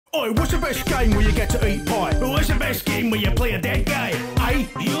Oi, what's the best game where you get to eat pie? What's the best game where you play a dead guy? Aye,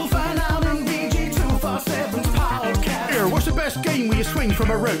 you'll find out in VG247's podcast. Here, what's the best game where you swing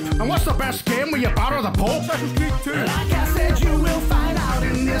from a rope? And what's the best game where you batter the Pope? Assassin's Creed 2. Like I said, you will find out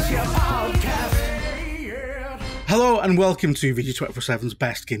in this here podcast. Hello and welcome to VG247's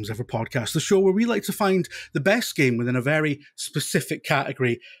Best Games Ever podcast, the show where we like to find the best game within a very specific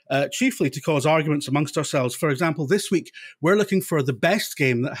category, chiefly to cause arguments amongst ourselves. For example, this week, we're looking for the best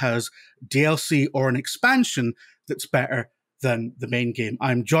game that has DLC or an expansion that's better than the main game.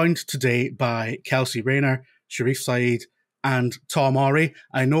 I'm joined today by Kelsey Rayner, Sharif Saeed, and Tom Ori.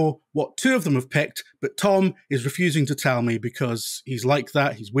 I know what two of them have picked, but Tom is refusing to tell me because he's like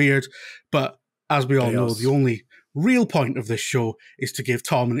that, he's weird. But as we all know, the only real point of this show is to give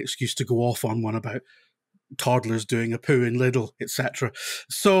Tom an excuse to go off on one about toddlers doing a poo in Lidl, etc.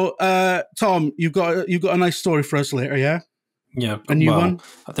 So, Tom, you've got a nice story for us later, yeah? Yeah, a new one.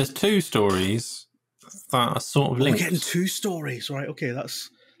 There's two stories that are sort of linked. We're getting two stories, right? Okay, that's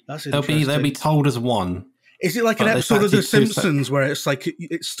interesting. They'll be told as one. Is it like an episode of The Simpsons where it's like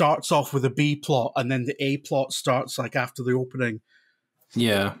it starts off with a B plot and then the A plot starts like after the opening?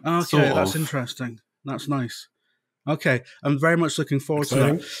 Yeah. Okay, that's interesting. That's nice. Okay, I'm very much looking forward to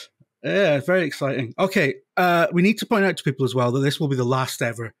that. Yeah, very exciting. Okay, we need to point out to people as well that this will be the last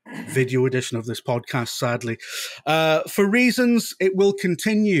ever video edition of this podcast, sadly. For reasons, it will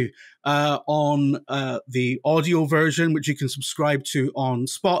continue on the audio version, which you can subscribe to on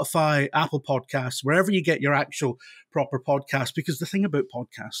Spotify, Apple Podcasts, wherever you get your actual proper podcast. Because the thing about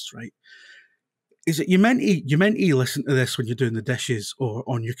podcasts, right, is that you meant to listen to this when you're doing the dishes or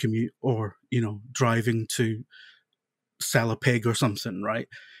on your commute or, driving to sell a pig or something, right?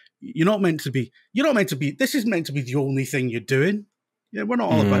 You're not meant to be, this is meant to be the only thing you're doing. Yeah, we're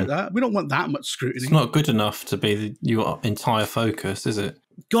not all about that. We don't want that much scrutiny. It's not good enough to be your entire focus, is it?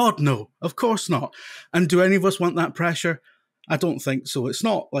 God, no, of course not. And do any of us want that pressure? I don't think so. It's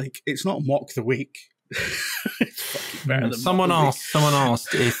not Mock the Week. It's fucking better than Someone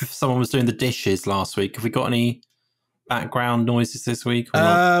asked if someone was doing the dishes last week. Have we got any background noises this week?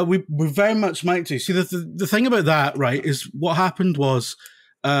 Or we very much might do. See, the thing about that, right, is what happened was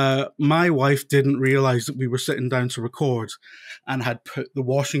my wife didn't realize that we were sitting down to record and had put the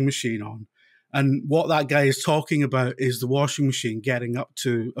washing machine on. And what that guy is talking about is the washing machine getting up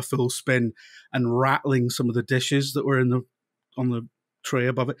to a full spin and rattling some of the dishes that were on the tray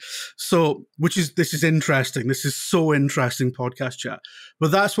above it. So, this is interesting. This is so interesting podcast chat. But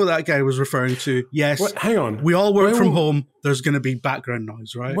that's what that guy was referring to. Yes. Wait, hang on. We all work from home. There's going to be background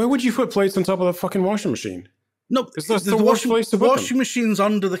noise, right? Why would you put plates on top of the fucking washing machine? No, the washing machine's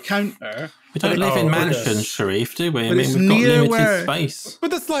under the counter. We don't live in mansions, Sharif, do we? But we've got limited space.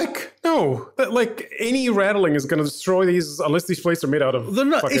 But that's any rattling is going to destroy these unless these plates are made out of. They're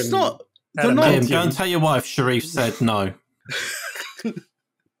not. Fucking it's not. They're not. Go and tell your wife. Sharif said no.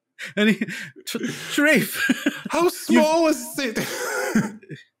 Sharif, how small is it?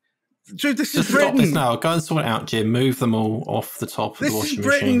 Dude, this Just is Britain. Stop this now. Go and sort it out, Jim. Move them all off the top of the washing machine. This is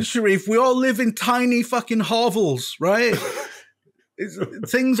Britain, Sharif. We all live in tiny fucking hovels, right?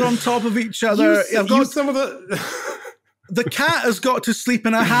 Things on top of each other. Some of the. The cat has got to sleep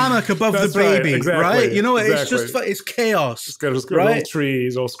in a hammock above the baby, right? It's just it's chaos. It's got a little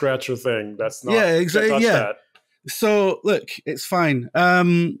trees, little scratcher thing. That's not. Yeah, exactly. Yeah. That. So look, it's fine. I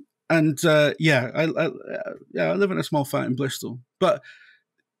live in a small flat in Bristol, but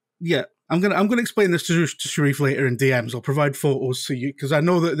yeah, I'm gonna explain this to Sharif later in DMs. I'll provide photos to you because I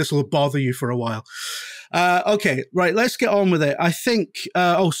know that this will bother you for a while. Okay, right, let's get on with it. I think.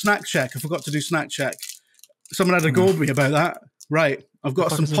 Snack check. I forgot to do snack check. Someone had a go at me about that. Right, I've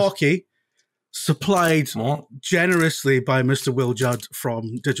got some Pocky supplied generously by Mr. Will Judd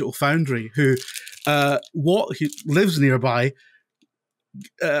from Digital Foundry, who he lives nearby.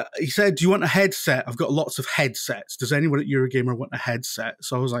 He said, "Do you want a headset? I've got lots of headsets. Does anyone at Eurogamer want a headset?"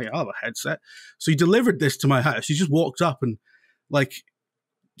 So I was like, "I'll have a headset." So he delivered this to my house. He just walked up and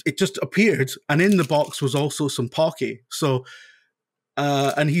it just appeared, and in the box was also some Pocky. So.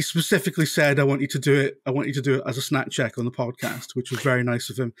 And he specifically said, I want you to do it as a snack check on the podcast, which was very nice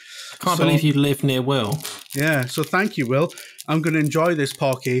of him. I can't believe you live near Will. Yeah, so thank you, Will. I'm going to enjoy this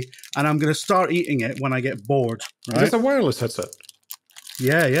Pocky, and I'm going to start eating it when I get bored. Right? It's a wireless headset.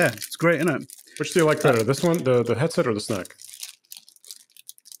 Yeah, it's great, isn't it? Which do you like better, this one, the headset, or the snack?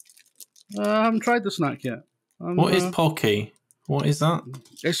 I haven't tried the snack yet. What is Pocky? What is that?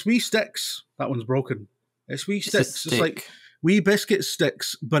 It's wee sticks. That one's broken. It's wee sticks. It's like wee biscuit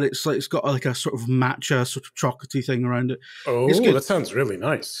sticks, but it's got like a sort of matcha, sort of chocolatey thing around it. Oh, that sounds really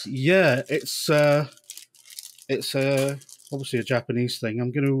nice. Yeah, it's obviously a Japanese thing.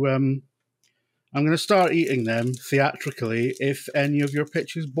 I'm gonna start eating them theatrically if any of your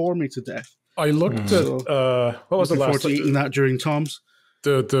pitches bore me to death. I looked at what was the last? Eating that during Tom's.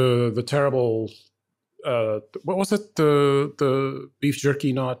 The terrible. What was it? The beef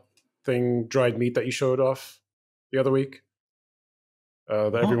jerky not thing, dried meat that you showed off the other week.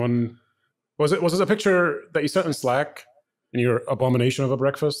 That everyone was it a picture that you sent in Slack in your abomination of a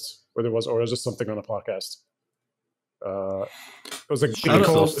breakfast, or was this something on a podcast? It was like it's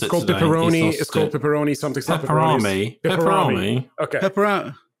called pepperoni. It's called pepperoni. Something. Pepperami. Okay.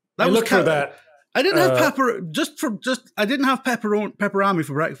 Pepperami. I looked for that. I didn't have I didn't have pepperami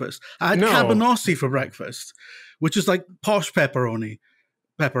for breakfast. I had cabanossi for breakfast, which is like posh pepperami.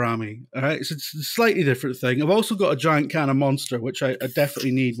 All right, it's a slightly different thing. I've also got a giant can of Monster, which I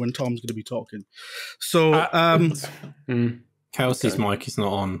definitely need when Tom's going to be talking. So, Kelsey's mic is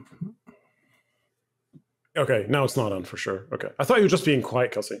not on. Okay, now it's not on for sure. Okay, I thought you were just being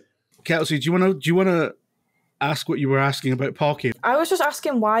quiet, Kelsey. Kelsey, do you want to ask what you were asking about Pocky? I was just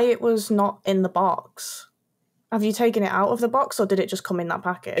asking why it was not in the box. Have you taken it out of the box, or did it just come in that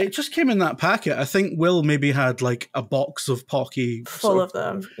packet? It just came in that packet. I think Will maybe had like a box of Pocky full of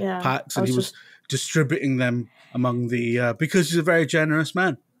them, packs, and he was distributing them among the because he's a very generous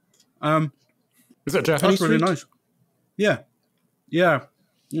man. Is that Japanese? That's really nice. Yeah,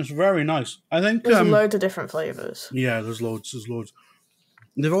 it's very nice. I think there's loads of different flavors. Yeah, there's loads.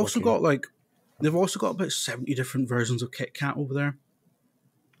 They've also got about 70 different versions of Kit Kat over there,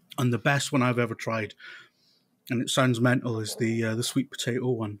 and the best one I've ever tried, and it sounds mental, is the sweet potato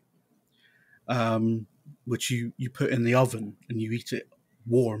one, which you put in the oven and you eat it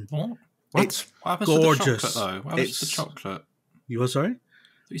warm. What? It's what happens gorgeous. To the chocolate, though? What happens to the chocolate? You were sorry?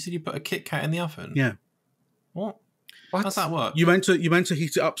 You said you put a Kit Kat in the oven. Yeah. What? How does that work? You meant to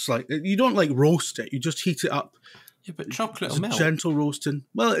heat it up slightly. You don't like roast it. You just heat it up. Yeah, but chocolate will melt. Gentle roasting.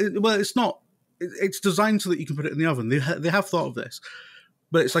 Well, it's not. It's designed so that you can put it in the oven. They have thought of this,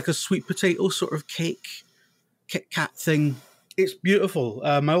 but it's like a sweet potato sort of cake, Kit Kat thing. It's beautiful.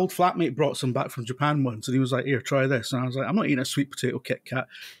 My old flatmate brought some back from Japan once, and he was like, "Here, try this." And I was like, "I'm not eating a sweet potato Kit Kat.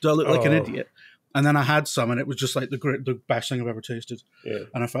 Do I look like an idiot?" And then I had some, and it was just like the best thing I've ever tasted. Yeah.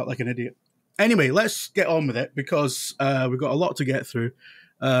 And I felt like an idiot. Anyway, let's get on with it because we've got a lot to get through,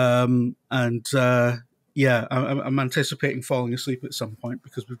 I'm anticipating falling asleep at some point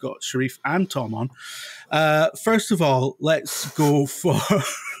because we've got Sharif and Tom on. First of all, let's go for...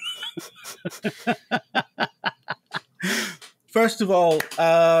 First of all,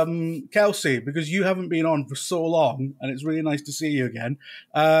 Kelsey, because you haven't been on for so long, and it's really nice to see you again.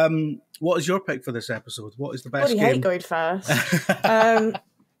 What is your pick for this episode? What is the best game? I hate going first.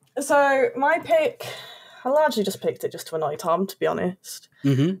 So my pick... I largely just picked it just to annoy Tom, to be honest.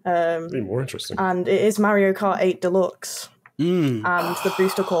 Mm-hmm. Be more interesting. And it is Mario Kart 8 Deluxe. And the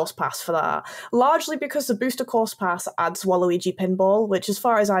Booster Course Pass for that. Largely because the Booster Course Pass adds Waluigi Pinball, which as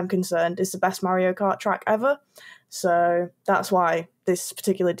far as I'm concerned is the best Mario Kart track ever. So that's why this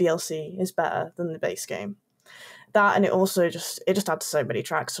particular DLC is better than the base game. That, and it also just adds so many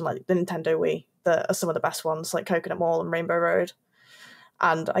tracks from like the Nintendo Wii that are some of the best ones, like Coconut Mall and Rainbow Road.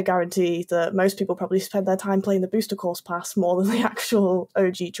 And I guarantee that most people probably spend their time playing the Booster Course Pass more than the actual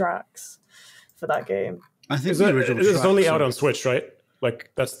OG tracks for that game. I think it's only out on Switch, right?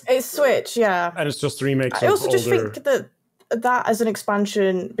 It's Switch, yeah. And it's just remakes. I also just think that as an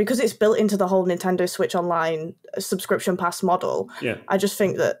expansion, because it's built into the whole Nintendo Switch Online subscription pass model. Yeah. I just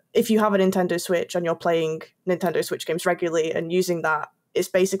think that if you have a Nintendo Switch and you're playing Nintendo Switch games regularly and using that, it's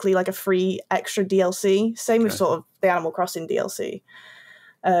basically like a free extra DLC. Same with sort of the Animal Crossing DLC.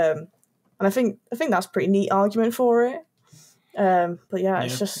 And I think that's a pretty neat argument for it. But yeah,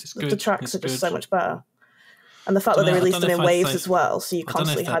 it's just the tracks are just so much better. And the fact that they released them in waves as well, so you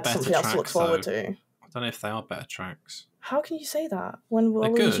constantly had something else to look forward to. I don't know if they are better tracks. How can you say that when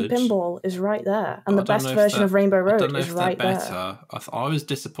Waluigi Pinball is right there and the best version of Rainbow Road is right there? I was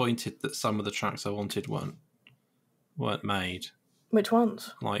disappointed that some of the tracks I wanted weren't made. Which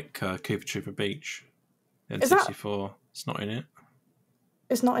ones? Like Cooper Trooper Beach in 64. It's not in it.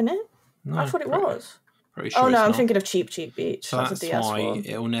 It's not in it? No, I thought it was. Pretty sure I'm thinking of Cheap Beach. So that's a DS why one.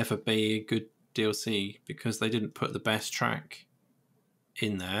 It'll never be a good DLC because they didn't put the best track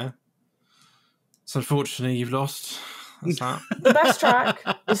in there. So unfortunately, you've lost. That's that. The best track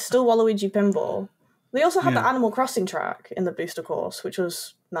is still Waluigi Pinball. They also had the Animal Crossing track in the Booster Course, which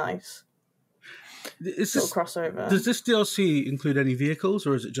was nice. Is this crossover? Does this DLC include any vehicles,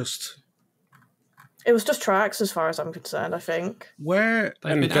 or is it just It was just tracks, as far as I'm concerned, I think. Where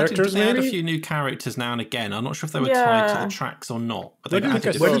and characters, they add maybe? a few new characters now and again. I'm not sure if they were tied to the tracks or not. But where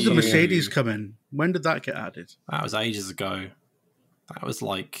did the few. Mercedes come in? When did that get added? That was ages ago. That was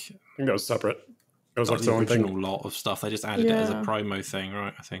like... I think that was separate. It was like the the only original thing. lot of stuff. They just added it as a promo thing,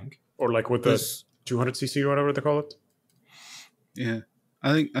 right? I think. Or like with the 200cc or whatever they call it. Yeah,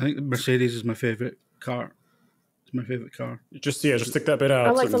 I think the Mercedes is my favorite car. It's my favorite car. Just stick that bit out.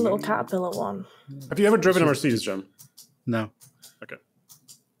 I like the little caterpillar one. Have you ever driven a Mercedes, Jim? No. Okay.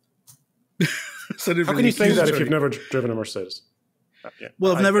 So how can you say that if you've never driven a Mercedes? Yeah.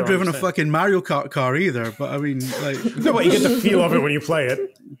 Well, I've never driven a fucking Mario Kart car either, but I mean, like... No, but you get the feel of it when you play it.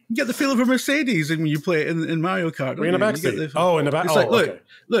 You get the feel of a Mercedes when you play it in Mario Kart. Are you in the back seat? In the back. It's like,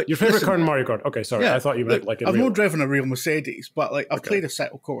 look, your favorite listen, car in Mario Kart. Okay, sorry. Yeah, I thought you meant like in I've real. not driven a real Mercedes, but like I've played a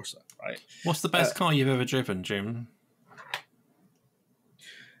Settle Corsa, right? What's the best car you've ever driven, Jim?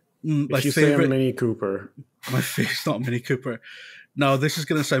 My favorite Mini Cooper. It's not a Mini Cooper. No, this is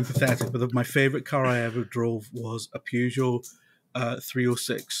going to sound pathetic, but my favorite car I ever drove was a Peugeot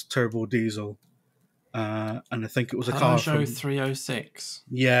 306 turbo diesel, and I think it was a car from 306.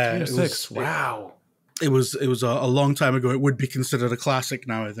 Yeah, 306. Wow. It was a long time ago. It would be considered a classic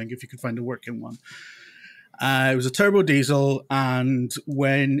now, I think, if you could find a working one. It was a turbo diesel, and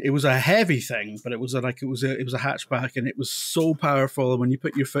when it was a heavy thing, but it was a hatchback, and it was so powerful. And when you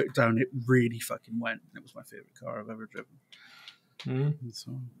put your foot down, it really fucking went. It was my favorite car I've ever driven.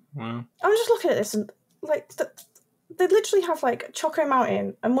 So, wow. I'm just looking at this and like they literally have like Choco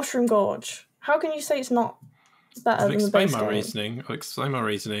Mountain and Mushroom Gorge. How can you say it's not better than the base game? I'll explain my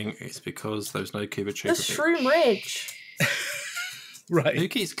reasoning. It's because there was no Cuba Trooper. There's Shroom Ridge. Right. Who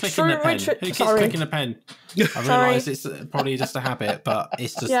keeps clicking the pen? Who keeps clicking the pen? I realise it's probably just a habit, but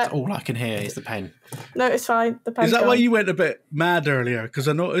it's just all I can hear is the pen. No, it's fine. The pen's Is that gone. why you went a bit mad earlier? Because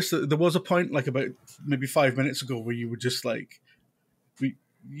I noticed that there was a point like about maybe 5 minutes ago where you were just like,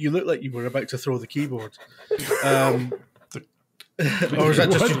 you looked like you were about to throw the keyboard. Or is that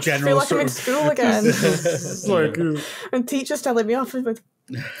just your general I feel like I'm in school again. It's like, and teachers telling me off with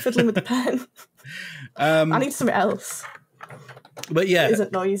fiddling with the pen. I need something else. But yeah, it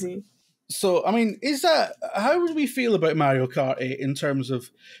isn't noisy. So I mean, how would we feel about Mario Kart 8 in terms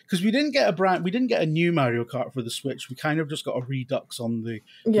of, because we didn't get a new Mario Kart for the Switch. We kind of just got a redux on the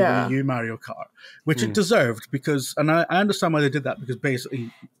Wii U Mario Kart, which it deserved because, and I understand why they did that, because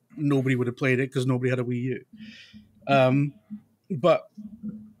basically nobody would have played it because nobody had a Wii U. But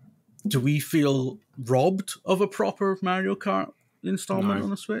do we feel robbed of a proper Mario Kart installment on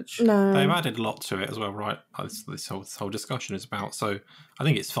the Switch? No. They've added a lot to it as well, right? This whole discussion is about. So I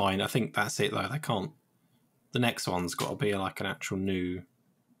think it's fine. I think that's it, though. They can't. The next one's got to be like an actual new.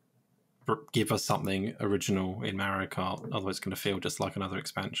 Give us something original in Mario Kart. Otherwise, it's going to feel just like another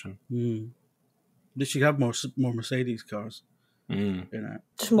expansion. They should have more Mercedes cars. You know,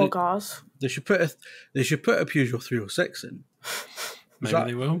 just more cars. They should put a Peugeot 306 in.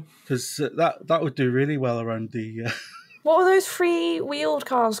 Maybe they will, because that would do really well around the. What were those three-wheeled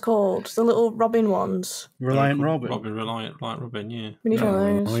cars called? The little Robin ones. Reliant Robin. Reliant Robin. Yeah. We need one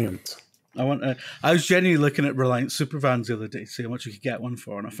of those. Reliant. I was genuinely looking at Reliant Supervans the other day to see how much you could get one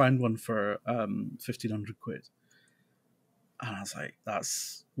for, and I found one for 1,500 quid. And I was like,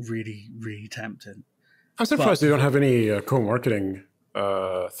 that's really, really tempting. I'm surprised they don't have any co-marketing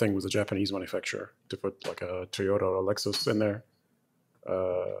thing with a Japanese manufacturer to put like a Toyota or a Lexus in there.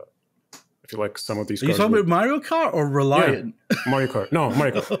 I feel like some of these. Are you talking about Mario Kart or Reliant? Yeah, Mario Kart. No,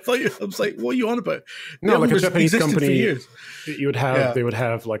 Mario Kart. I was like, what are you on about? No, like a Japanese company. You would have. They would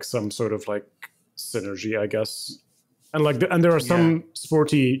have like some sort of like synergy, I guess. And like, and there are some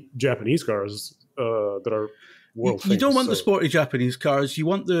sporty Japanese cars that are. You don't want the sporty Japanese cars. You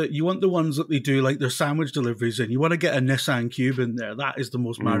want the ones that they do like their sandwich deliveries in. You want to get a Nissan Cube in there. That is the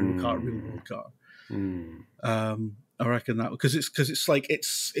most Mario Kart real world car. I reckon that because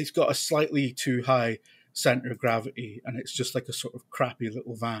it's got a slightly too high center of gravity, and it's just like a sort of crappy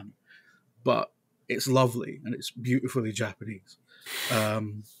little van, but it's lovely and it's beautifully Japanese.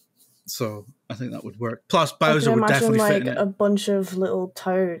 So I think that would work. Plus, Bowser would definitely fit in it. A bunch of little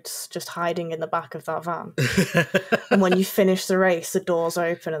toads just hiding in the back of that van, and when you finish the race, the doors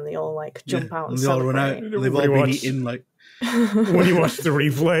open and they all like jump out and they all run out. They've all been eaten like. When you watch the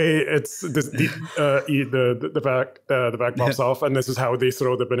replay, it's the back pops off, and this is how they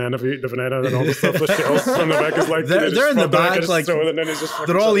throw the banana and all the stuff. The shells from the back is like they're in the back, like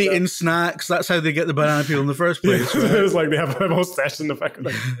they're all eating snacks. That's how they get the banana peel in the first place. Right? It's like they have a whole stash in the back of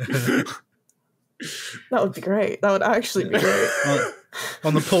them. That would be great. That would actually be great.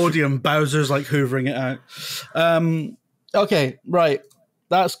 On the podium, Bowser's like hoovering it out. Okay, right.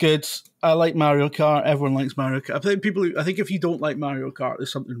 That's good. I like Mario Kart. Everyone likes Mario Kart. I think if you don't like Mario Kart,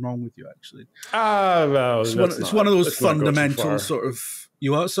 there's something wrong with you. Actually, no, it's one of those fundamental sort of.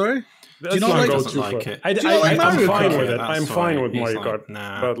 You are sorry. Do you not like it? I'm fine with it. I'm fine with Mario Kart,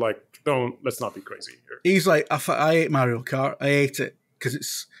 but like, let's not be crazy here. He's like, I hate Mario Kart. I hate it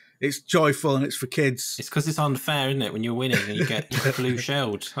because it's joyful and it's for kids. It's because it's unfair, isn't it? When you're winning and you get blue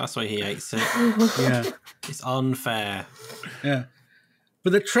shelled. That's why he hates it. Yeah, it's unfair. Yeah,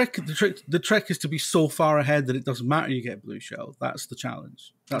 but the trick is to be so far ahead that it doesn't matter you get blue shelled. That's the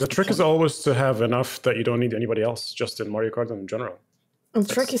challenge. The trick is always to have enough that you don't need anybody else, just in Mario Kart and in general. The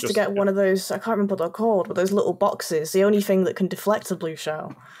trick is to get one of those, I can't remember what they're called, but those little boxes, the only thing that can deflect a blue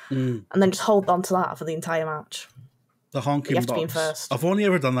shell. And then just hold on to that for the entire match. The honking you have box. To be in first. I've only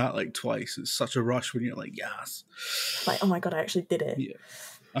ever done that like twice. It's such a rush when you're like, yes. Like, oh my god, I actually did it. Yeah.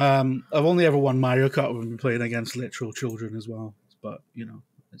 I've only ever won Mario Kart when we've been playing against literal children as well. But,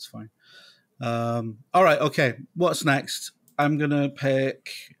 it's fine. All right, okay. What's next? I'm going to pick...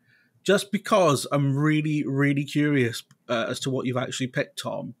 Just because I'm really, really curious as to what you've actually picked,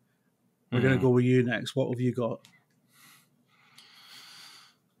 Tom, we're going to go with you next. What have you got?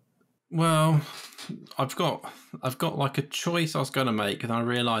 Well, I've got like a choice I was going to make, and I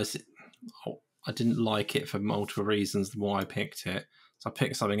realised I didn't like it for multiple reasons why I picked it. So I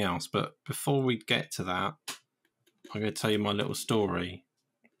picked something else. But before we get to that, I'm going to tell you my little story.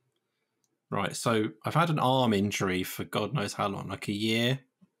 Right, so I've had an arm injury for God knows how long, like a year.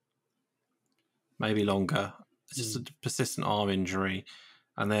 Maybe longer. It's just a persistent arm injury.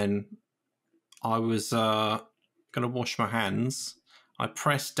 And then I was going to wash my hands. I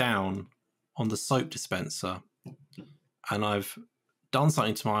pressed down on the soap dispenser. And I've done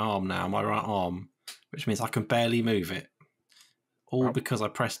something to my arm now, my right arm, which means I can barely move it. All because I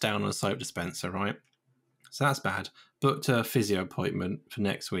pressed down on a soap dispenser, right? So that's bad. Booked a physio appointment for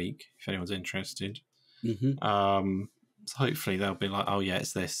next week, if anyone's interested. So hopefully they'll be like, oh yeah,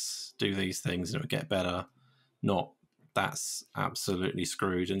 it's this, do these things and it'll get better. Not, that's absolutely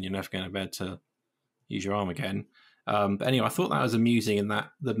screwed and you're never going to be able to use your arm again. But anyway, I thought that was amusing in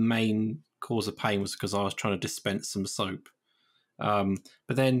that the main cause of pain was because I was trying to dispense some soap. But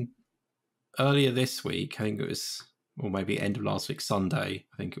then earlier this week, I think it was, or maybe end of last week, Sunday,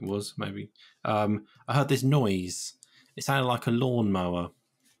 I think it was, maybe, I heard this noise. It sounded like a lawnmower.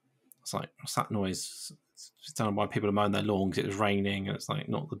 It's like, what's that noise? I don't know why people are mowing their lawn because it was raining and it's like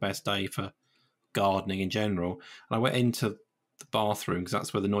not the best day for gardening in general. And I went into the bathroom because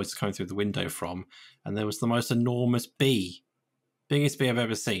that's where the noise is coming through the window from. And there was the most enormous bee, biggest bee I've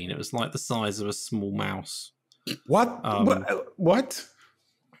ever seen. It was like the size of a small mouse. What? What?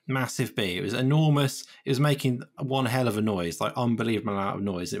 Massive bee. It was enormous. It was making one hell of a noise, like unbelievable amount of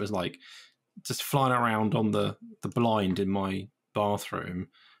noise. It was like just flying around on the blind in my bathroom.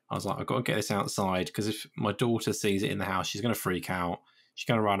 I was like, I've got to get this outside because if my daughter sees it in the house, she's going to freak out. She's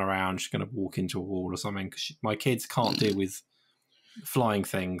going to run around. She's going to walk into a wall or something. Because my kids can't deal with flying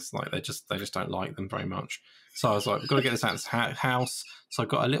things. Like they just don't like them very much. So I was like, I've got to get this out of the house. So I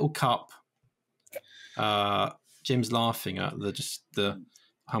got a little cup. Jim's laughing at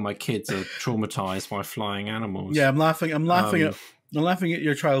how my kids are traumatized by flying animals. Yeah, I'm laughing at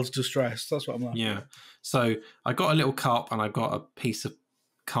your child's distress. That's what I'm laughing at. So I got a little cup and I got a piece of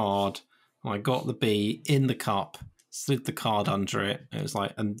card and I got the bee in the cup, slid the card under it. It was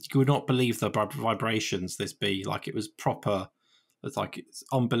like, and you would not believe the vibrations this bee, like it was proper. It's like, it's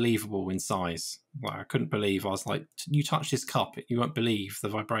unbelievable in size. Like I couldn't believe, I was like, you touch this cup, you won't believe the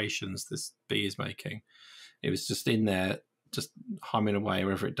vibrations this bee is making. It was just in there, just humming away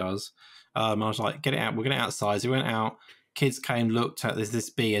wherever it does. I was like, get it out, we're getting it outside. So we went out, kids came, looked at this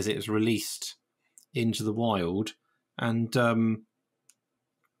bee as it was released into the wild. And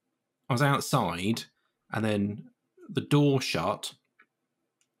I was outside and then the door shut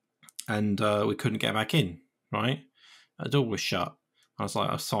and we couldn't get back in, right? The door was shut. I was like,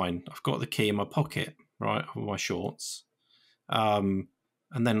 oh, fine, I've got the key in my pocket, right, of my shorts. And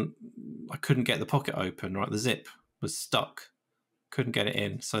then I couldn't get the pocket open, right? The zip was stuck. Couldn't get it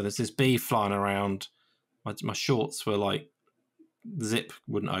in. So there's this bee flying around. My shorts were like, the zip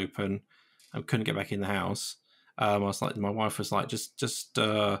wouldn't open. I couldn't get back in the house. I was like, my wife was like, just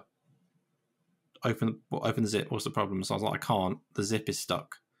open the zip. What's the problem? So I was like, I can't. The zip is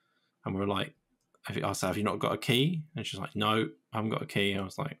stuck. And we were like, I said, have you not got a key? And she's like, no, I haven't got a key. I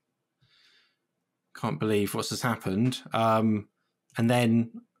was like, can't believe what's just happened. And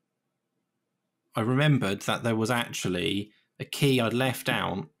then I remembered that there was actually a key I'd left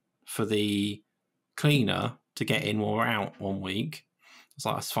out for the cleaner to get in while we're out one week. was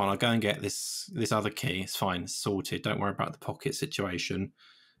like, that's fine. I'll go and get this other key. It's fine. It's sorted. Don't worry about the pocket situation.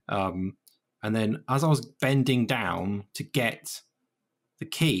 And then as I was bending down to get the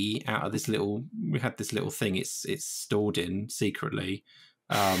key out of this little, we had this little thing it's stored in secretly.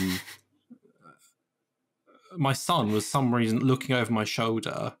 My son was some reason looking over my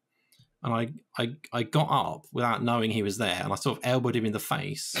shoulder, and I got up without knowing he was there, and I sort of elbowed him in the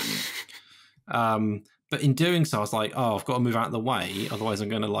face. But in doing so, I was like, oh, I've got to move out of the way, otherwise I'm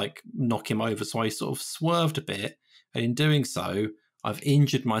going to like knock him over. So I sort of swerved a bit, and in doing so, I've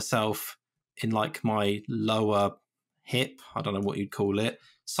injured myself in like my lower hip, I don't know what you'd call it,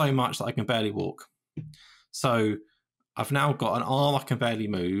 so much that I can barely walk. So I've now got an arm I can barely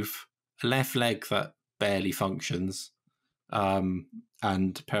move, a left leg that barely functions, and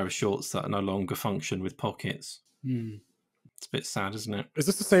a pair of shorts that no longer function with pockets. It's a bit sad, isn't it? Is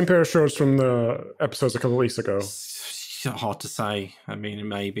this the same pair of shorts from the episodes a couple of weeks ago? It's hard to say. I mean, it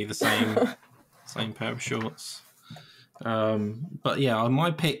may be the same same pair of shorts. But yeah,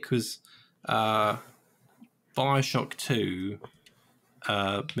 my pick was Bioshock 2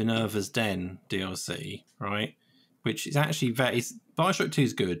 Minerva's Den DLC, right? Which is actually Bioshock 2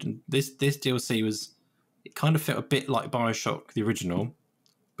 is good, and this DLC was, it kind of felt a bit like Bioshock the original,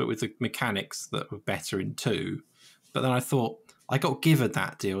 but with the mechanics that were better in 2. But then I thought, I got given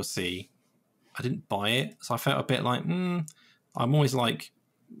that DLC. I didn't buy it, so I felt a bit like, I'm always like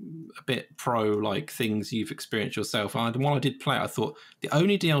a bit pro like things you've experienced yourself. And when I did play it, I thought the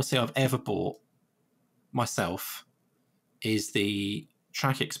only DLC I've ever bought myself is the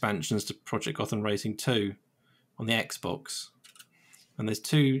track expansions to Project Gotham Racing 2 on the Xbox. And there's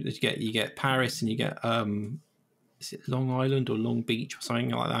two that you get Paris and you get is it Long Island or Long Beach or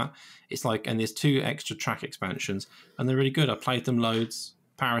something like that. It's like, and there's 2 extra track expansions and they're really good. I played them loads.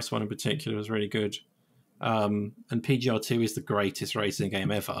 Paris one in particular was really good. And PGR2 is the greatest racing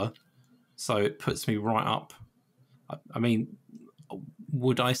game ever. So it puts me right up. I mean,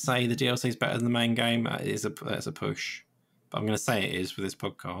 would I say the DLC is better than the main game? That's a push. But I'm going to say it is for this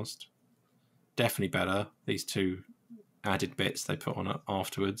podcast. Definitely better. These 2 added bits they put on it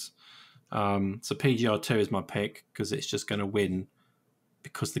afterwards. So PGR2 is my pick because it's just going to win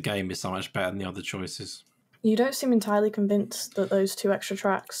because the game is so much better than the other choices. You don't seem entirely convinced that those 2 extra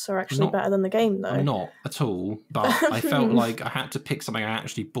tracks are actually better than the game, though. I'm not at all, but I felt like I had to pick something I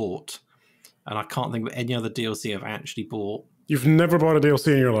actually bought, and I can't think of any other DLC I've actually bought. You've never bought a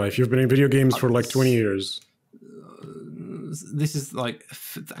DLC in your life. You've been in video games for like 20 years. This is like,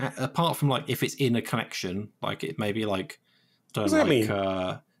 apart from like if it's in a collection, like it may be like, what does that mean?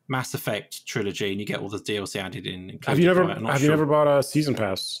 Mass Effect trilogy, and you get all the DLC added in. Have you never bought a season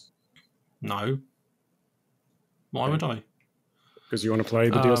pass? No. Why would I? Because you want to play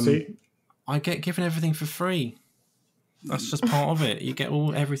the DLC? I get given everything for free. That's just part of it. You get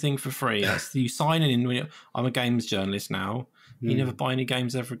everything for free. You sign in. I'm a games journalist now. You never buy any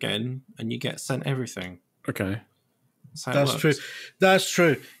games ever again, and you get sent everything. Okay. That's true. That's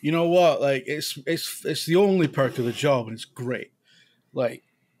true. You know what? Like it's the only perk of the job, and it's great. Like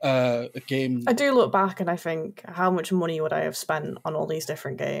a game. I do look back and I think, how much money would I have spent on all these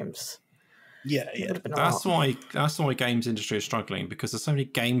different games? Yeah. That's why games industry is struggling, because there's so many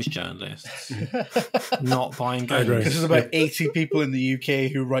games journalists not buying games. Because there's about 80 people in the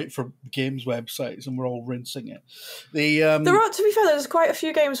UK who write for games websites, and we're all rinsing it. There are, to be fair, there's quite a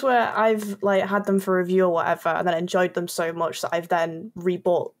few games where I've like had them for review or whatever, and then enjoyed them so much that I've then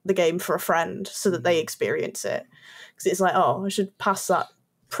rebought the game for a friend so that they experience it. Because it's like, oh, I should pass that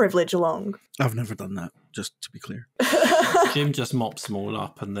privilege along. I've never done that, just to be clear. Jim just mops them all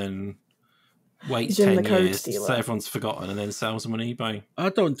up and then waits 10 years so everyone's forgotten and then sells them on eBay. I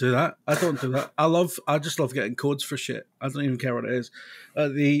don't do that. I just love getting codes for shit. I don't even care what it is.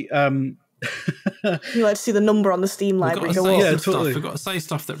 You like to see the number on the Steam library go up. Yeah, totally. We've got to say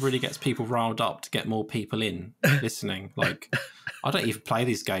stuff that really gets people riled up to get more people in listening. Like, I don't even play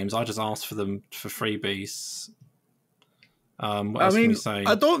these games. I just ask for them for freebies. What else can we say?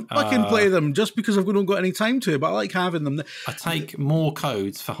 I don't fucking play them just because I've not got any time to, but I like having them. I take more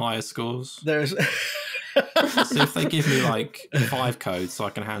codes for higher scores. There's so if they give me like 5 codes so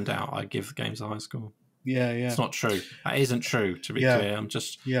I can hand out, I give the games a high score. Yeah. It's not true. That isn't true, to be clear. I'm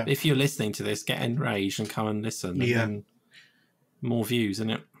just, if you're listening to this, get enraged and come and listen. And then more views,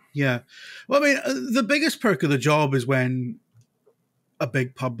 isn't it? Yeah. Well, I mean, the biggest perk of the job is when a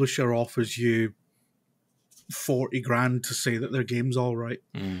big publisher offers you 40 grand to say that their game's all right.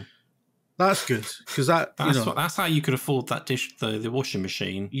 That's good, because that's how you could afford that dish, the washing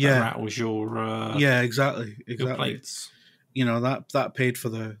machine. That rattles your exactly your plates. You know, that paid for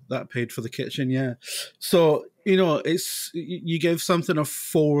the kitchen, yeah. So, you know, it's, you give something a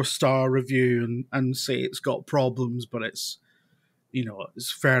 4-star review and say it's got problems, but it's, you know,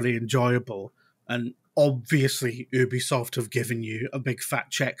 it's fairly enjoyable. And obviously Ubisoft have given you a big fat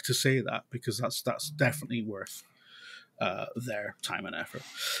check to say that, because that's definitely worth their time and effort.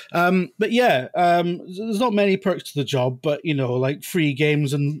 But yeah, there's not many perks to the job, but, you know, like free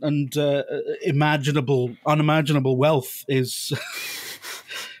games and unimaginable wealth is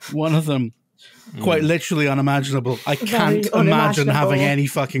one of them. Quite literally unimaginable. I can't imagine having any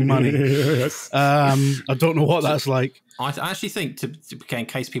fucking money. Yes. I don't know what that's like. I actually think, to in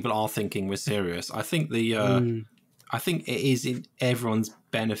case people are thinking we're serious, I think I think it is in everyone's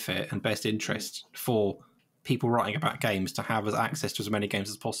benefit and best interest for people writing about games to have access to as many games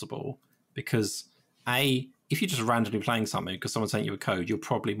as possible, because A, if you're just randomly playing something because someone sent you a code, you're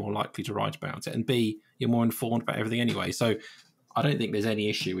probably more likely to write about it, and B, you're more informed about everything anyway. So I don't think there's any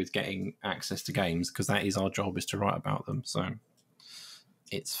issue with getting access to games, because that is our job, is to write about them. So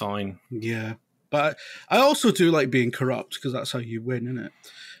it's fine. Yeah. But I also do like being corrupt, because that's how you win, isn't it?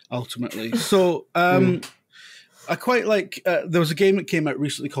 Ultimately. So I quite like, there was a game that came out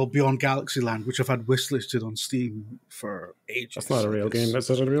recently called Beyond Galaxyland, which I've had wishlisted on Steam for ages. That's not a real game. That's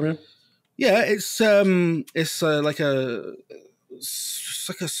not a real game? Yeah, it's like a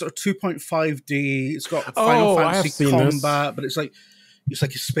sort of 2.5D. It's got Final Fantasy combat, but it's like a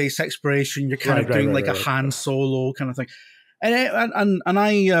space exploration. You're kind of doing like a Han Solo kind of thing. And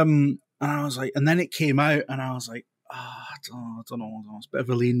I was like, and then it came out, and I was like, I don't know. It's a bit of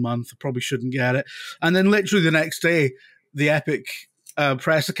a lean month. I probably shouldn't get it. And then literally the next day, the Epic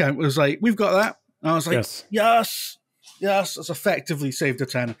press account was like, "We've got that." And I was like, yes. It's effectively saved a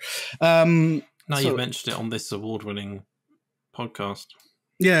tenner. Now you've mentioned it on this award-winning podcast.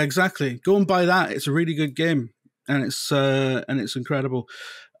 Yeah, exactly. Go and buy that. It's a really good game, and it's incredible.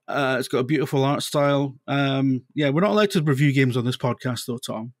 It's got a beautiful art style. Yeah, we're not allowed to review games on this podcast, though,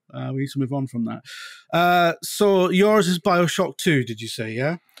 Tom. We need to move on from that. So yours is BioShock 2, did you say?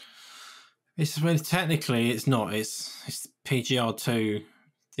 Yeah. Technically, it's not. It's PGR 2,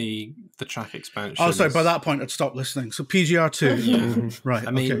 the track expansion. Oh, sorry. By that point, I'd stopped listening. So PGR 2, yeah, right.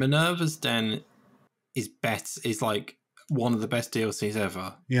 I mean, Minerva's Den is like one of the best DLCs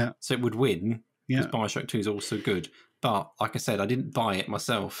ever. Yeah. So it would win. Yeah. Because BioShock 2 is also good. But like I said, I didn't buy it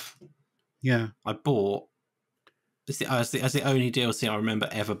myself. Yeah. I bought as the only DLC I remember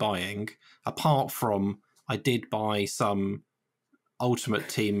ever buying, apart from I did buy some Ultimate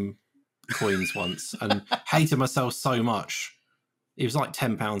Team coins once and hated myself so much. It was like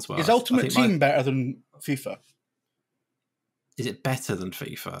 £10 worth. Is Ultimate Team better than FIFA? Is it better than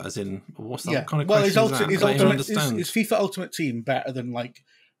FIFA? As in, what's that kind of well, question? Is FIFA Ultimate Team better than like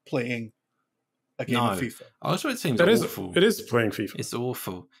playing a game of FIFA? Ultimate Team's awful. It is playing FIFA. It's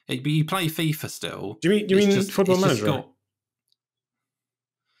awful. But you play FIFA still. Do you mean Football Manager?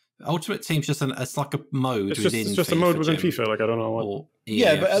 Ultimate Team's just it's like a mode within FIFA. It's just a mode within FIFA. Like, I don't know what.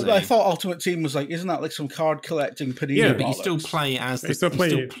 Yeah, but I thought Ultimate Team was like, isn't that like some card collecting? Yeah, but you still play as you still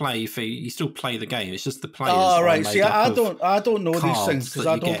play the game. It's just the players. Oh, right. See, I don't know these things because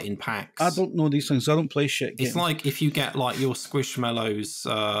I don't get in packs. I don't know these things. I don't play shit games. It's like if you get like your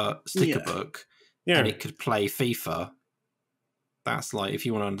Squishmallows sticker book, and it could play FIFA. That's like if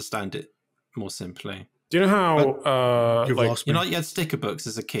you want to understand it more simply. Do you know how you had sticker books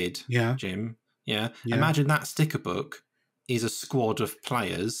as a kid, Jim? Yeah. Imagine that sticker book is a squad of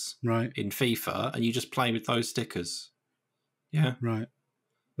players in FIFA, and you just play with those stickers. Yeah. Right.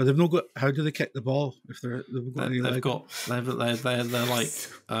 But they've not got. How do they kick the ball if they've got they're like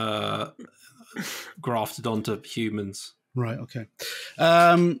grafted onto humans. Right. Okay.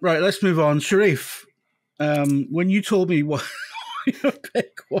 Right. Let's move on. Sharif, when you told me what your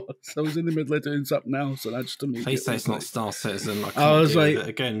pick was, I was in the middle of doing something else, and I just immediately. Please say it's not Star Citizen. I was like,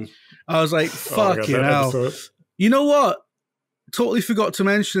 again. I was like, fucking hell. You know what? Totally forgot to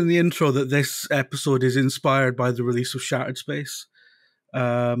mention in the intro that this episode is inspired by the release of Shattered Space.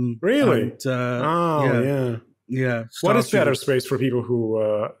 Really? And, yeah. What is Shattered Space for people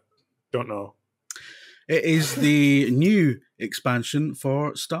who don't know? It is the new expansion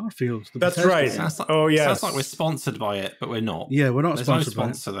for Starfield. That's right. Sounds like we're sponsored by it, but we're not. Yeah, we're not sponsored by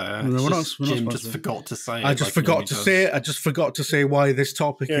it. Sponsor there. No, we're not Jim just forgot to say it. I just forgot to say it. I just forgot to say why this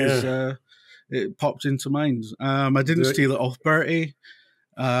topic is. It popped into mind. I didn't steal it off Bertie.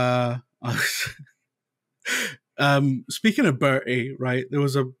 Speaking of Bertie, right? There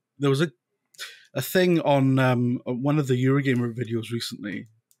was a thing on one of the Eurogamer videos recently.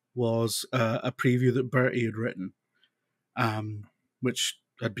 Was a preview that Bertie had written, which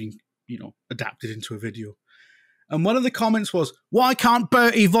had been, adapted into a video. And one of the comments was, "Why can't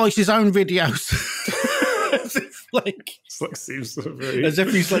Bertie voice his own videos?" as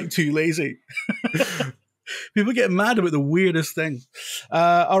if he's like too lazy. People get mad about the weirdest thing.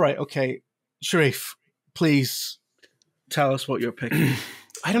 All right, okay, Sharif, please tell us what you're picking.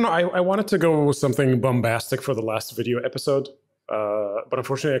 I don't know. I wanted to go with something bombastic for the last video episode, but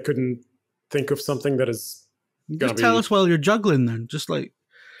unfortunately, I couldn't think of something that is. Just tell us while you're juggling, then. Just like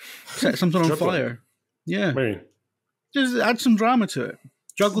set something on fire. Yeah. Maybe. Just add some drama to it.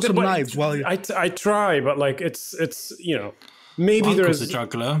 Juggle some knives while you. I try, but like it's maybe there is a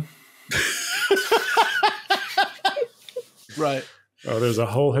juggler. Right. Oh, there's a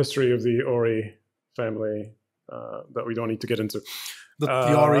whole history of the Ori family that we don't need to get into.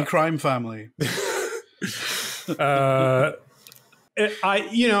 The Ori crime family. I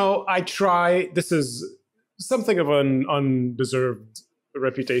try. This is something of an undeserved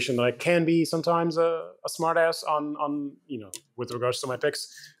reputation that I can be sometimes a smartass on with regards to my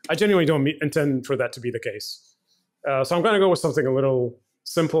picks. I genuinely don't intend for that to be the case. So I'm going to go with something a little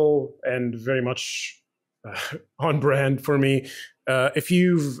simple and very much on brand for me. If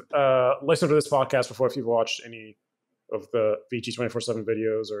you've listened to this podcast before, if you've watched any of the VG 24/7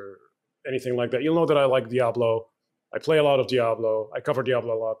 videos or anything like that, you'll know that I like Diablo. I play a lot of Diablo. I cover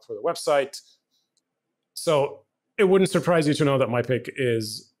Diablo a lot for the website. So it wouldn't surprise you to know that my pick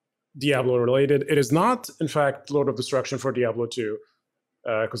is Diablo related. It is not, in fact, Lord of Destruction for Diablo 2,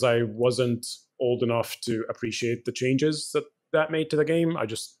 because I wasn't old enough to appreciate the changes that made to the game.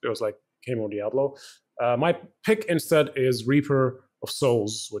 It was like, came on Diablo. My pick instead is Reaper of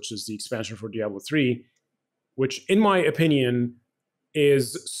Souls, which is the expansion for Diablo 3, which, in my opinion,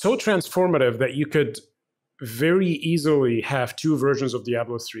 is so transformative that you could very easily have two versions of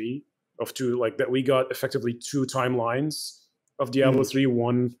Diablo 3, that we got effectively two timelines of Diablo 3,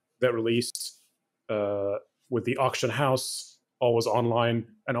 one that released with the auction house, all was online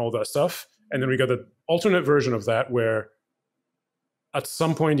and all that stuff. And then we got the alternate version of that where at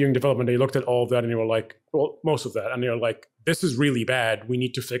some point during development, they looked at all of that and they were like, well, most of that. And they were like, this is really bad. We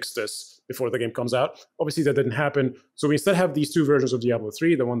need to fix this before the game comes out. Obviously, that didn't happen. So we instead have these two versions of Diablo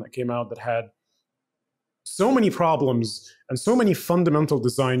 3, the one that came out that had so many problems and so many fundamental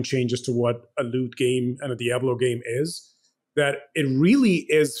design changes to what a loot game and a Diablo game is, that it really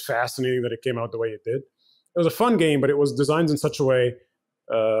is fascinating that it came out the way it did. It was a fun game, but it was designed in such a way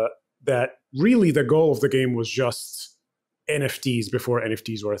that really the goal of the game was just NFTs before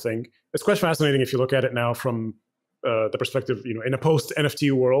NFTs were a thing. It's quite fascinating if you look at it now from the perspective, in a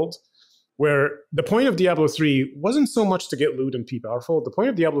post-NFT world, where the point of Diablo 3 wasn't so much to get loot and be powerful. The point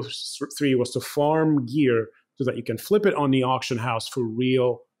of Diablo 3 was to farm gear so that you can flip it on the auction house for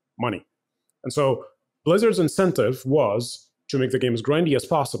real money. And so Blizzard's incentive was to make the game as grindy as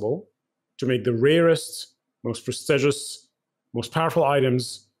possible, to make the rarest, most prestigious, most powerful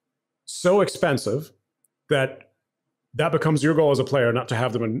items so expensive that becomes your goal as a player, not to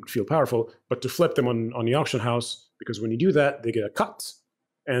have them and feel powerful, but to flip them on the auction house, because when you do that, they get a cut.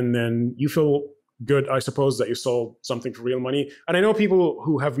 And then you feel good, I suppose, that you sold something for real money. And I know people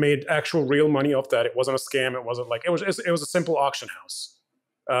who have made actual real money off that. It wasn't a scam. It wasn't like, it was a simple auction house.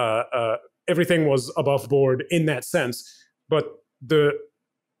 Everything was above board in that sense. But the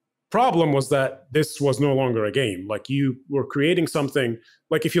problem was that this was no longer a game. Like, you were creating something,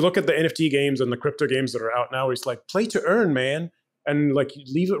 like if you look at the NFT games and the crypto games that are out now, it's like play to earn, man. And like, you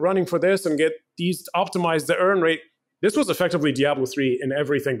leave it running for this and get these optimize the earn rate. This was effectively Diablo 3 in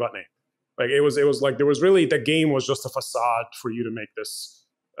everything but name. Like, it was like, there was really, the game was just a facade for you to make this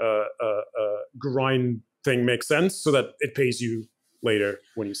grind thing make sense so that it pays you later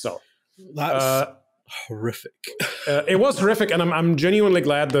when you sell. That's horrific. It was horrific, and I'm genuinely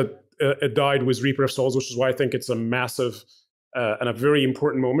glad that it died with Reaper of Souls, which is why I think it's a massive and a very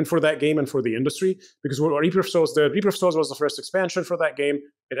important moment for that game and for the industry. Because what Reaper of Souls did, Reaper of Souls was the first expansion for that game.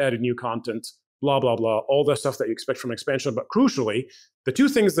 It added new content, blah, blah, blah, all the stuff that you expect from expansion. But crucially, the two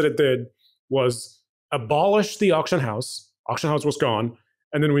things that it did was abolish the auction house. Auction house was gone.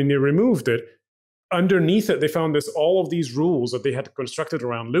 And then when they removed it, underneath it, they found all of these rules that they had constructed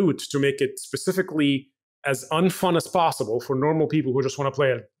around loot to make it specifically as unfun as possible for normal people who just want to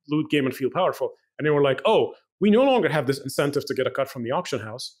play a loot game and feel powerful. And they were like, oh, we no longer have this incentive to get a cut from the auction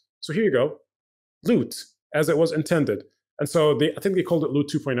house. So here you go, loot, as it was intended. And so I think they called it Loot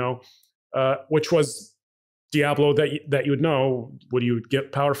 2.0, which was Diablo that you would know. When you would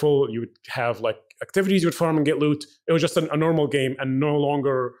get powerful, you would have like activities you would farm and get loot. It was just a normal game and no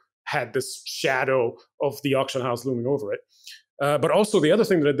longer had this shadow of the auction house looming over it. But also the other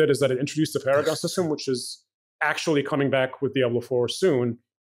thing that it did is that it introduced the Paragon system, which is actually coming back with Diablo 4 soon,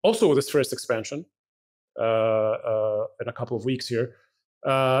 also with its first expansion. in a couple of weeks here.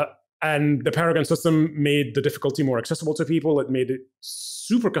 And the Paragon system made the difficulty more accessible to people. It made it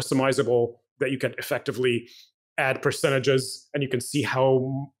super customizable that you can effectively add percentages and you can see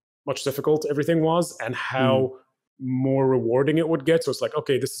how much difficult everything was and how more rewarding it would get. So it's like,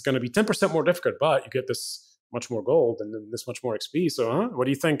 okay, this is going to be 10% more difficult, but you get this much more gold and then this much more XP. So what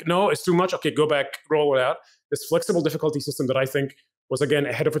do you think? No, it's too much. Okay, go back, roll it out. This flexible difficulty system that I think was, again,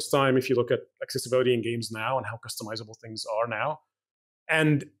 ahead of its time if you look at accessibility in games now and how customizable things are now.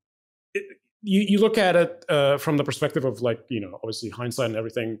 And you look at it from the perspective of, like, obviously hindsight and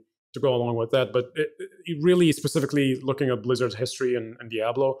everything to go along with that, but you really specifically looking at Blizzard's history and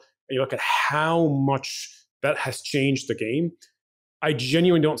Diablo, and you look at how much that has changed the game. I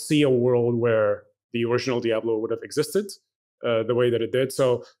genuinely don't see a world where the original Diablo would have existed the way that it did.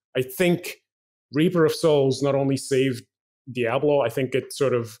 So I think Reaper of Souls not only saved Diablo, I think it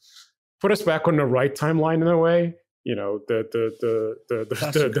sort of put us back on the right timeline in a way. The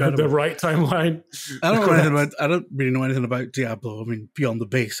right timeline. I don't really know anything about Diablo. I mean, beyond the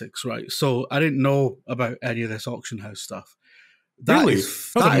basics, right? So I didn't know about any of this auction house stuff. That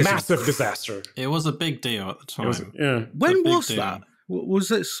was a massive disaster. It was a big deal at the time. When was that? Was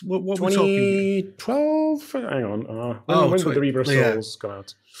this what were we talking? 2012. Hang on. When did the Reaper of Souls come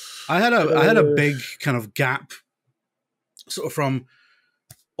out? I had a big kind of gap, sort of from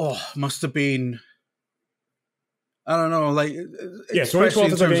must have been. I don't know, like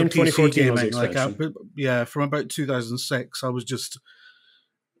 2012 is a game, 2014 was like from about 2006, I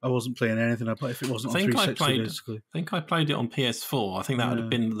wasn't playing anything. If it wasn't on 360, basically. I think I played it on PS4. I think that would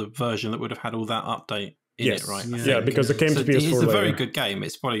have been the version that would have had all that update in it, right? Yeah, because it came to PS4. It's a very good game.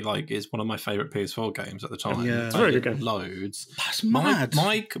 It's probably it's one of my favorite PS4 games at the time. Yeah, it's a very good game. Loads. That's mad.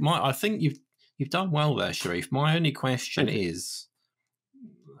 Mike, I think you've done well there, Sharif. My only question is.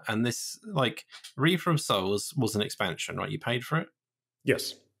 And this, like, Reaper of Souls was an expansion, right? You paid for it?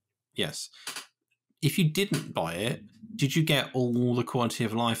 Yes. If you didn't buy it, did you get all the quality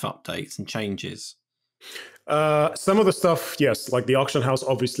of life updates and changes? Some of the stuff, yes. Like the auction house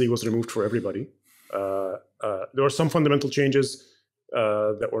obviously was removed for everybody. There were some fundamental changes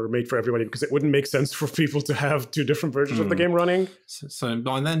that were made for everybody because it wouldn't make sense for people to have two different versions of the game running. So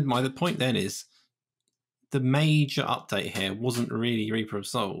the point then is, the major update here wasn't really Reaper of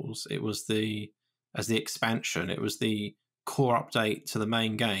Souls. It was the expansion. It was the core update to the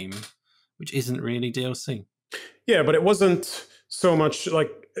main game, which isn't really DLC. Yeah, but it wasn't so much like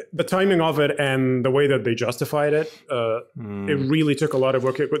the timing of it and the way that they justified it. It really took a lot of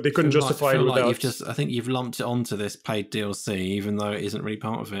work. They couldn't justify it without. I think you've lumped it onto this paid DLC, even though it isn't really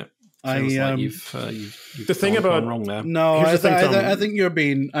part of it. You've the thing about wrong there. No, I think you're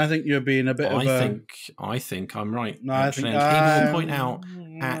being a bit I think I'm right. No, actually. People will point out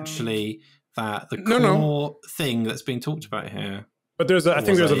actually that the core thing that's being talked about here. But there's a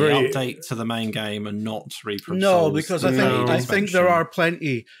very update to the main game and not Reaper of Souls. No, because I think there are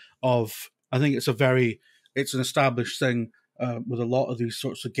plenty of. I think it's an established thing with a lot of these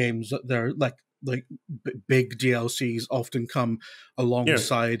sorts of games that they're like big DLCs often come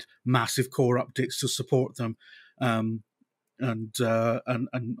alongside massive core updates to support them, and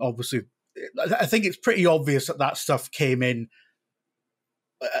obviously, I think it's pretty obvious that stuff came in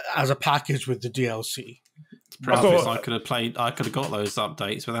as a package with the DLC. It's pretty obvious. I could have got those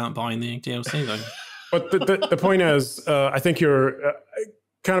updates without buying the DLC though. But the point is, I think you're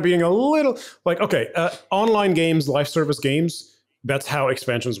kind of being a little like, okay, online games, live service games. That's how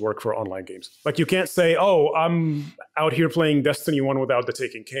expansions work for online games. Like, you can't say, oh, I'm out here playing Destiny 1 without the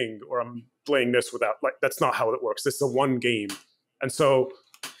Taken King, or I'm playing this without, like, that's not how it works. It's a one game. And so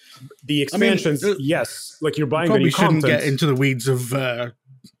the expansions, yes, like you're buying the new content. Shouldn't get into the weeds of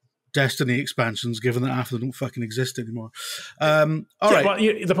Destiny expansions, given that half of them don't fucking exist anymore. All right. But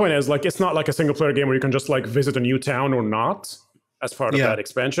the point is, like, it's not like a single player game where you can just like visit a new town or not as part of that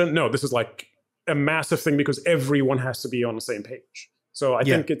expansion. No, this is like a massive thing because everyone has to be on the same page. So I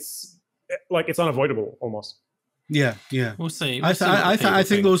think it's like it's unavoidable almost. Yeah. We'll see. I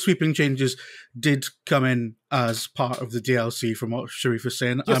think those sweeping changes did come in as part of the DLC, from what Sharif was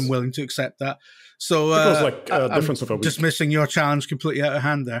saying. Yes. I'm willing to accept that. So difference of a week. Dismissing your challenge completely out of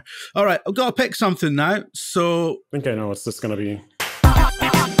hand there. All right, I've got to pick something now. So I think I know what's this going to be.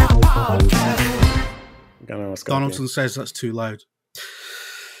 Donaldson says that's too loud.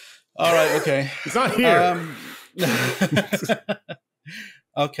 All right, okay. It's not here.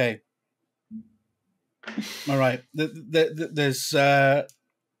 Okay. All right. There's a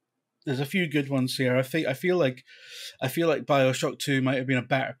few good ones here. I feel like BioShock 2 might have been a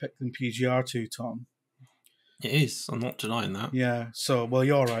better pick than PGR2, Tom. It is. I'm not denying that. Yeah. So, well,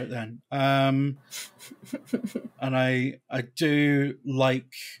 you're right then. And I do like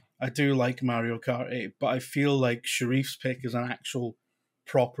Mario Kart 8, but I feel like Sharif's pick is an actual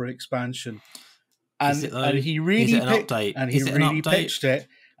proper expansion. And he really pitched it,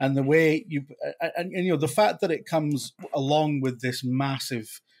 and the way and you know, the fact that it comes along with this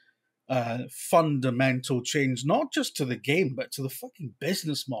massive fundamental change, not just to the game but to the fucking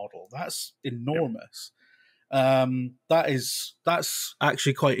business model, that's enormous. That's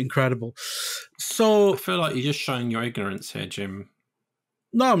actually quite incredible. So I feel like you're just showing your ignorance here, Jim.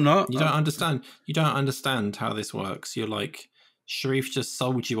 No, I'm not. You don't understand. You don't understand how this works. You're like, Sharif just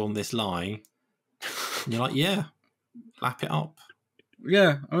sold you on this lie. And you're like, yeah, lap it up.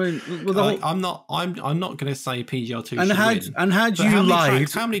 Yeah, I mean, well, I'm not going to say PGR2 had you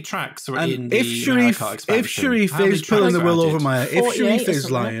lied, how many tracks are in the if Sharif is pulling the wool over my head, if Sharif is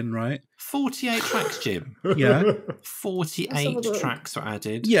lying, right? 48 tracks, Jim. Yeah, 48 tracks were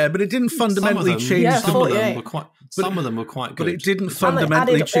added. Yeah, but it didn't fundamentally change. Yeah, some of them were quite good. But it didn't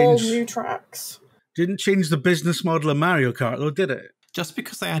fundamentally change. All new tracks. Didn't change the business model of Mario Kart, though, did it? Just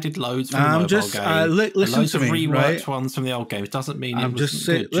because they added loads from the mobile game, listen loads to of me, reworked right? ones from the old games, doesn't mean I'm just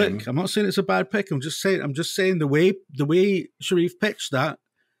saying. Good, look, I'm not saying it's a bad pick. I'm just saying the way Sharif pitched that,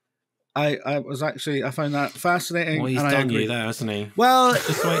 I found that fascinating. Well, he's done you there, hasn't he? Well,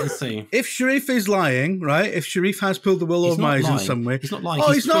 just wait and see. If Sharif is lying, right? If Sharif has pulled the wool over my eyes in some way, he's not lying.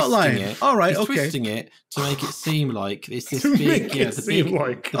 Oh, he's not lying. It. All right, he's okay. Twisting it to make it seem like it's this big, the big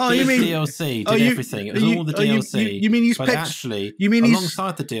DLC did everything. It was all the DLC. You mean he's pitched? Actually,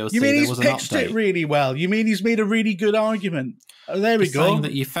 alongside the DLC, you mean there he's was an pitched update. It really well? You mean he's made a really good argument? There we go. Saying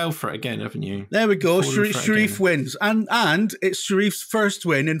that you fell for it again, haven't you? There we go. Sharif wins, and it's Sharif's first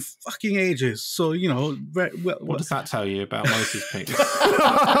win in fucking ages. So you know, what does that tell you about Moses' picks?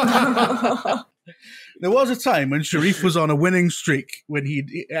 There was a time when Sharif was on a winning streak when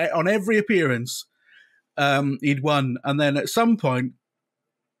on every appearance, he'd won, and then at some point,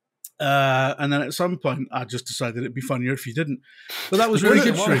 I just decided it'd be funnier if you didn't. But that was really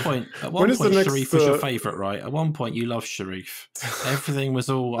good. At one point, Sharif was your favourite, right? At one point, you loved Sharif. Everything was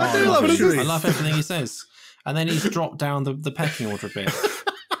all. I love Sharif. I love everything he says, and then he's dropped down the pecking order a bit.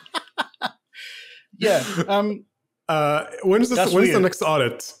 Yeah. When's the next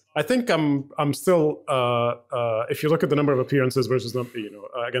audit? I think I'm still. If you look at the number of appearances versus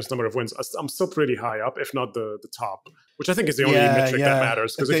against number of wins, I'm still pretty high up, if not the top, which I think is the only metric that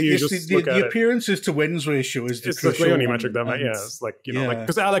matters. Because if you just look at the appearances to wins ratio is the only metric that matters. Yeah, it's like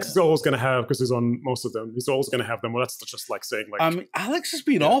because Alex is always going to have, because he's on most of them, he's always going to have them. Well, that's just like saying like. Alex has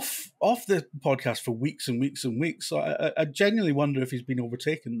been off the podcast for weeks and weeks and weeks, so I genuinely wonder if he's been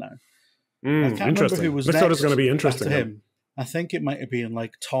overtaken now. I can't remember who was next. This is going to be interesting. To him. I think it might have been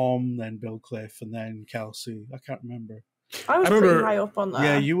like Tom, then Bill Cliff, and then Kelsey. I can't remember. I was pretty high up on that.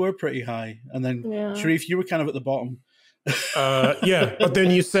 Yeah, you were pretty high. And then Sharif, you were kind of at the bottom. Yeah, but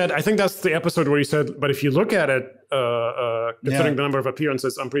then you said, I think that's the episode where you said, but if you look at it, considering the number of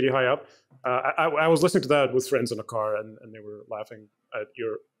appearances, I'm pretty high up. I was listening to that with friends in a car, and they were laughing at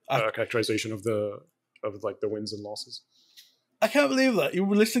your characterization of the wins and losses. I can't believe that you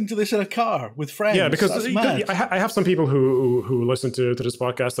were listening to this in a car with friends. Yeah, because I have some people who listen to this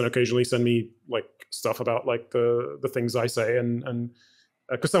podcast and occasionally send me like stuff about like the things I say, and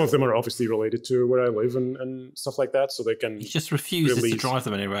because some of them are obviously related to where I live and stuff like that, so they can. He just refuses to drive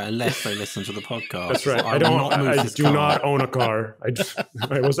them anywhere unless they listen to the podcast. That's right. I do not own a car. I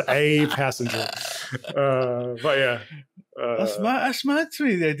was a passenger. But yeah. That's mad to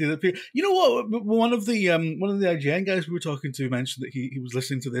me, the idea that people, you know what, one of the IGN guys we were talking to mentioned that he was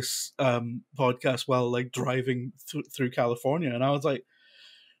listening to this podcast while like driving through California, and I was like,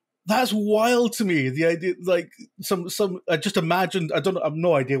 that's wild to me, the idea, like some I just imagined, I have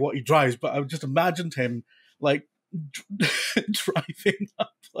no idea what he drives, but I just imagined him like driving up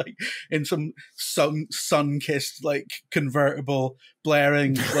like in some sun-kissed like convertible,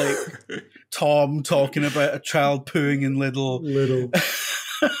 blaring like Tom talking about a child pooing in Little.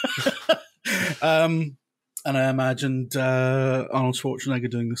 And I imagined Arnold Schwarzenegger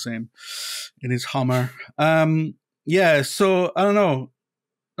doing the same in his Hummer. Yeah, so I don't know.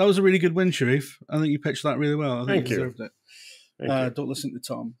 That was a really good win, Sharif. I think you pitched that really well. I think you deserved it. Don't listen to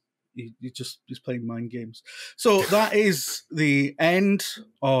Tom. He's playing mind games. So that is the end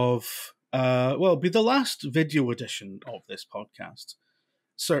of it'll be the last video edition of this podcast,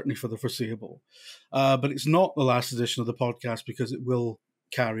 certainly for the foreseeable. But it's not the last edition of the podcast because it will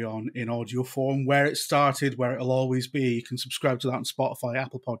carry on in audio form where it started, where it'll always be. You can subscribe to that on Spotify,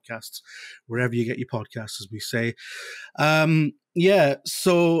 Apple Podcasts, wherever you get your podcasts, as we say. Yeah,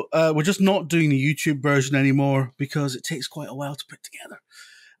 so we're just not doing the YouTube version anymore because it takes quite a while to put together.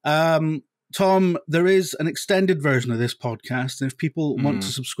 Tom, there is an extended version of this podcast, and if people want to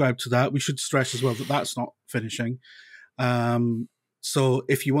subscribe to that, we should stress as well that that's not finishing. So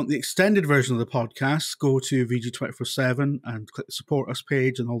if you want the extended version of the podcast, go to VG247 and click the support us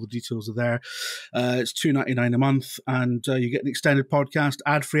page, and all the details are there. It's $2.99 a month, and you get an extended podcast,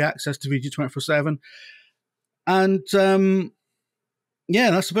 ad-free access to VG247. And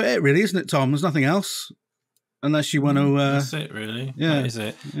yeah, that's about it, really, isn't it, Tom? There's nothing else. Unless you want to... that's it, really. Yeah. That is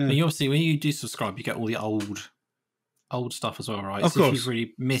it. Yeah. But you obviously, when you do subscribe, you get all the old stuff as well, right? Of so course. if you've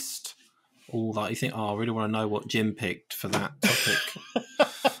really missed all that, you think, I really want to know what Jim picked for that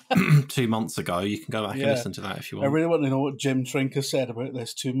topic 2 months ago, you can go back and listen to that if you want. I really want to know what Jim Trinka said about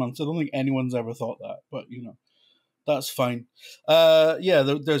this 2 months. I don't think anyone's ever thought that, but, that's fine.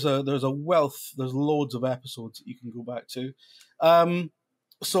 There's a wealth, there's loads of episodes that you can go back to.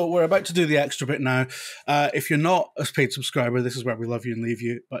 So we're about to do the extra bit now. If you're not a paid subscriber, this is where we love you and leave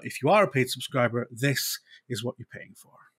you. But if you are a paid subscriber, this is what you're paying for.